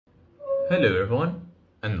Hello everyone,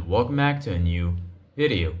 and welcome back to a new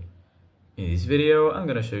video. In this video, I'm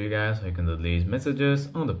gonna show you guys how you can delete messages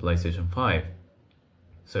on the PlayStation 5.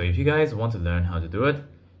 So if you guys want to learn how to do it,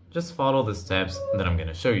 just follow the steps that I'm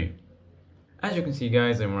gonna show you. As you can see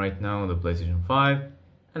guys, I'm right now on the PlayStation 5,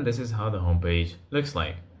 and this is how the homepage looks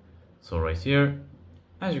like. So right here,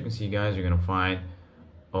 as you can see guys, you're gonna find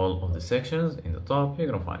all of the sections. In the top, you're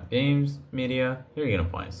gonna find games, media, here you're gonna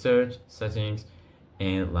find search, settings,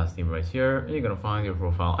 and lastly right here you're gonna find your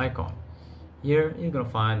profile icon. Here you're gonna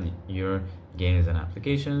find your games and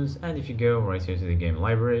applications, and if you go right here to the game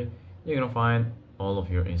library, you're gonna find all of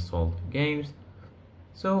your installed games.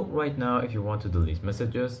 So right now, if you want to delete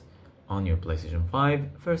messages on your PlayStation 5,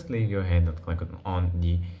 firstly go ahead and click on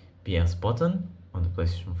the PS button on the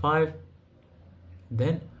PlayStation 5.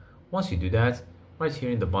 Then once you do that, right here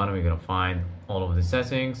in the bottom you're gonna find all of the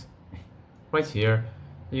settings. Right here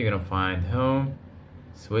you're gonna find home,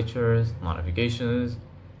 switchers, notifications.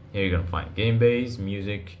 Here you're gonna find game base,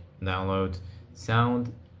 music, download,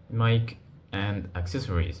 sound, mic, and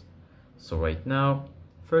accessories. So right now,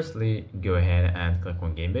 firstly go ahead and click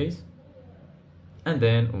on game base, and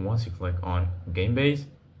then once you click on game base,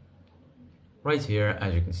 right here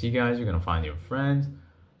as you can see guys, you're gonna find your friends,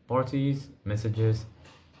 parties, messages,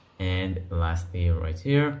 and lastly right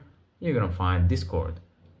here you're gonna find Discord.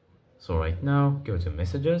 So right now go to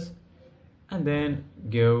messages, and then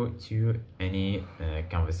go to any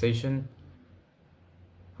conversation.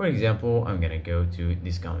 For example, I'm gonna go to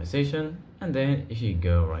this conversation, and then if you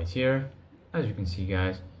go right here, as you can see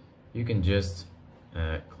guys, you can just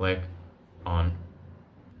click on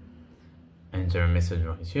enter a message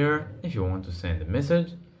right here if you want to send a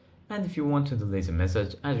message. And if you want to delete a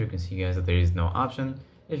message, as you can see guys, that there is no option.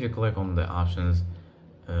 If you click on the options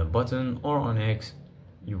button or on X,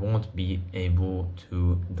 you won't be able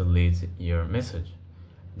to delete your message.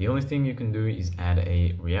 The only thing you can do is add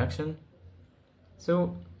a reaction.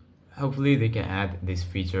 So hopefully they can add this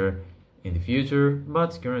feature in the future,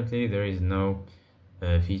 but currently there is no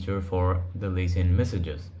feature for deleting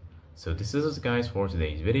messages. So this is it guys for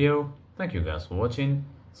today's video. Thank you guys for watching.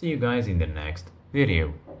 See you guys in the next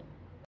video.